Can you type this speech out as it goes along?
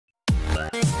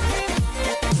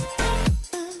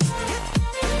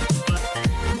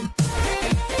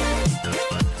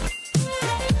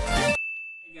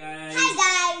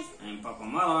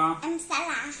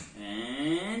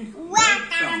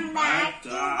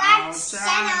our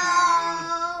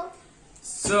channel.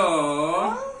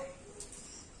 So,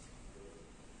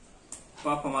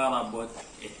 Papa Mara bought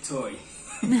a toy.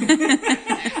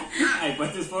 I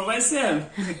bought it for myself.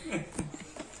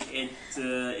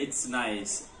 It's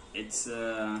nice. It's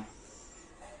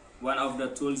one of the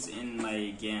tools in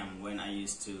my game when I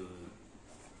used to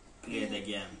play the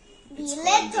game. It's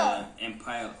called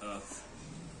Empire Earth.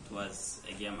 It was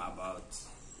a game about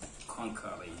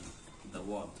conquering the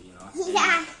world, you know.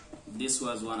 Yeah. This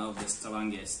was one of the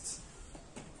strongest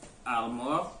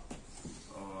armor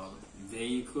or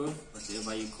vehicle,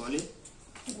 whatever you call it,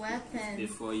 weapon,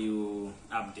 before you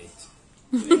update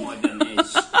to the modern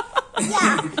age.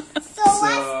 Yeah.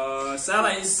 So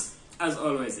Sarah is, as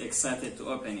always, excited to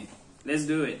open it. Let's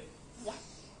do it. Yeah.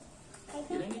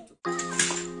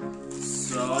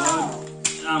 So,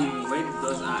 wait,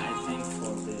 those are, I think,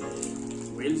 for the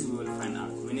wheels. We will find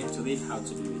out. We need to read how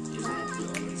to do it, isn't it? We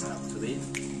always have to read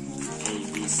A,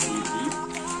 B, C, D.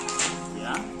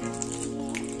 Yeah?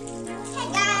 Hey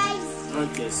guys!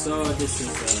 Okay, so this is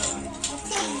the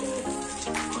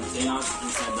containers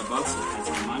inside the box. It has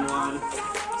a manual,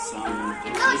 some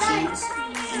decorations,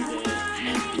 and the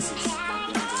main pieces that we are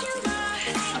going to do.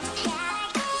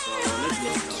 So let's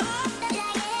get started.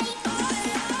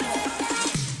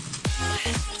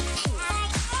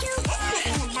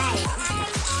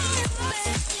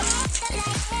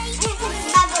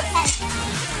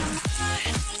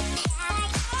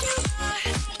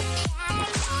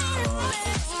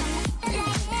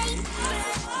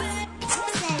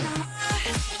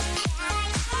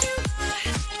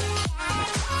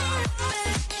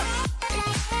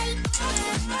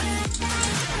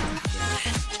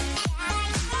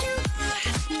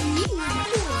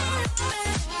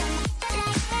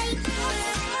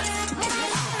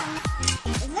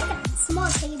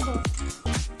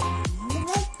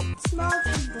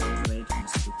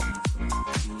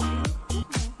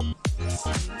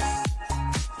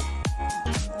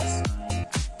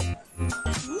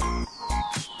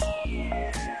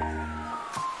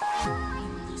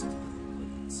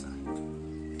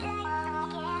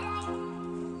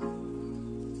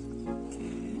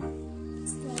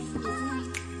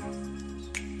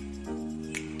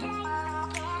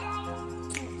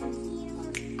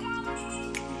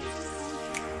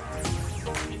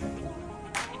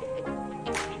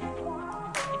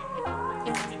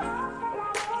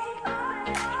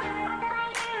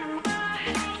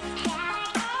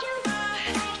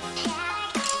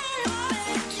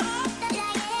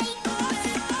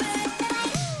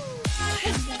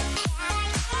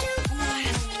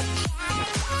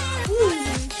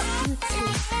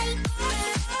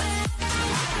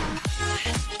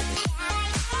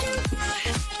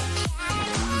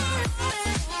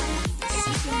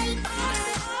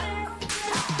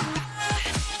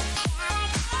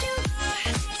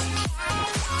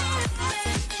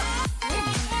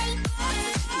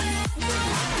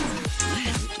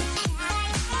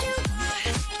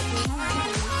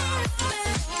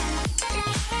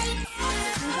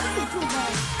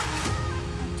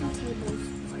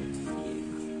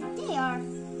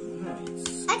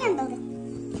 I can build it.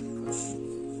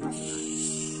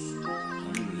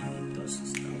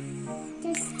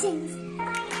 There's things.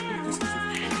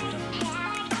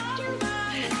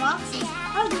 Boxes.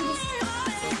 I'll do this.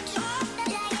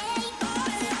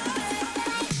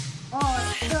 Oh,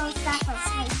 still stuff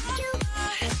outside.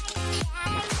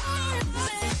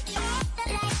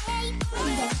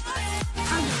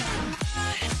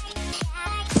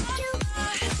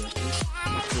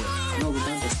 No,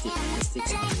 without the stick. The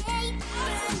stick's on it.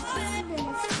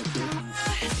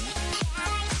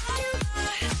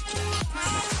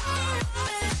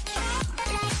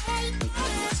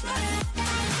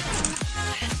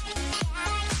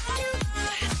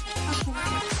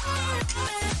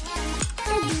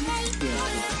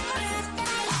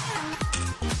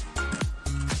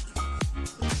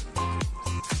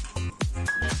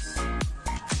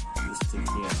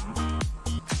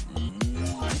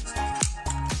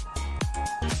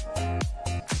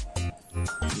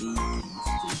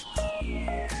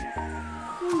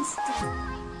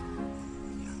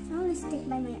 Stick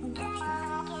by my own picture.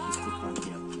 Stick one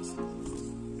here, please.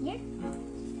 Here?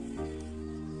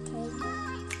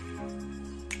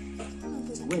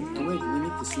 Okay. Wait, we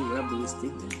need to see where do we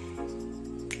stick them.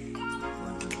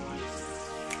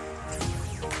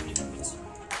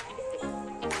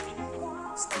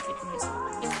 Stick it nicely.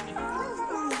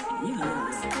 Yeah.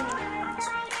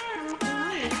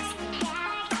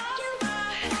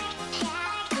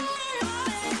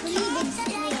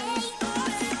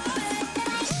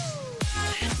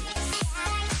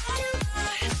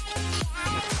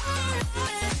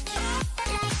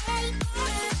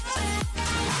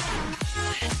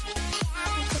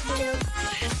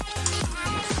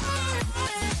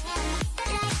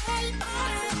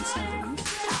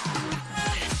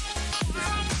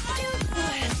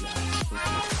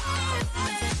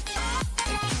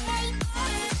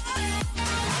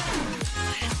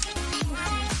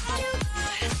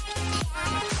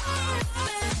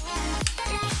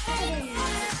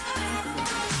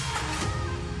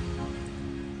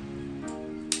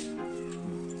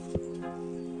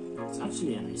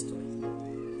 actually a nice toy.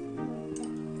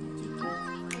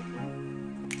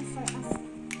 For us.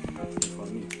 For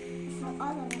me. For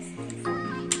all of us.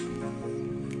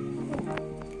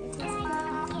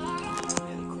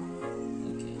 Very cool.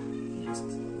 Okay,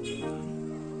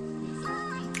 next.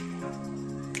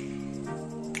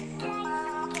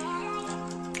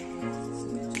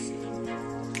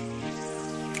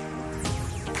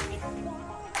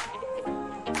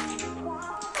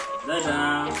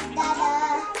 Ta-da! Dada.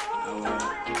 Our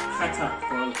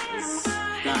catapult is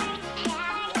done.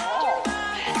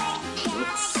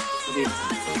 Looks pretty.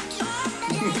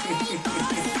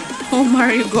 Whom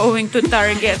are you going to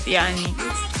target, Yani?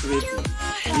 Looks pretty.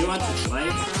 You want to try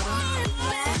it,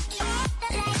 Sarah?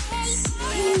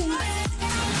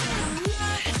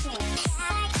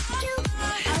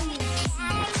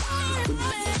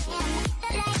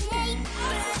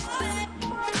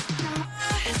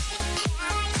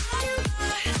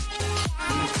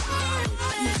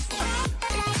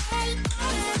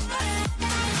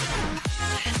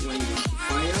 When you want to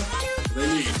fire,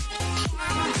 release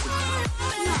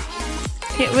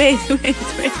it. Wait.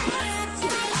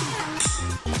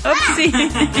 Oopsie.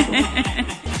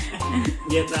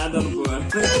 Get the other one.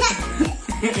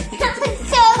 That was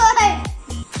so hard.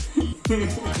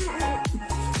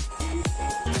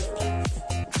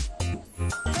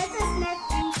 That was not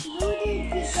included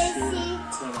because he's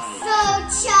so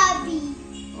chubby.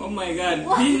 Oh my god,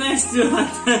 be nice to her.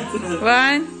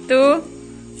 1, 2,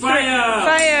 Fire!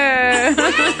 fire!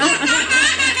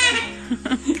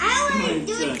 I want to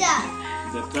do that.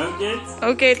 The target?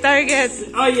 Okay, target.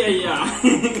 Oh yeah.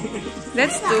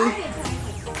 Let's do.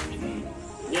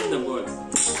 Get the board.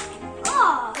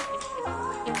 Oh.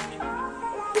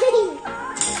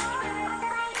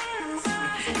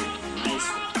 Nice.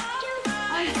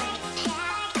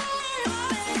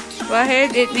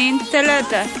 واحد اتنين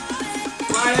تلاتة.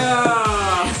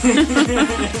 Fire!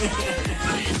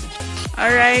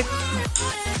 Alright.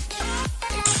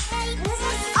 This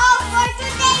is all for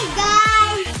today,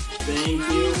 guys. Thank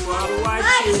you for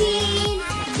watching.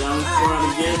 Don't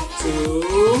forget to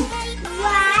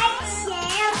Like,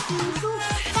 share, and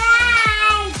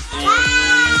subscribe. and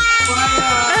Bye.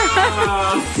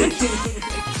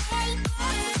 fire!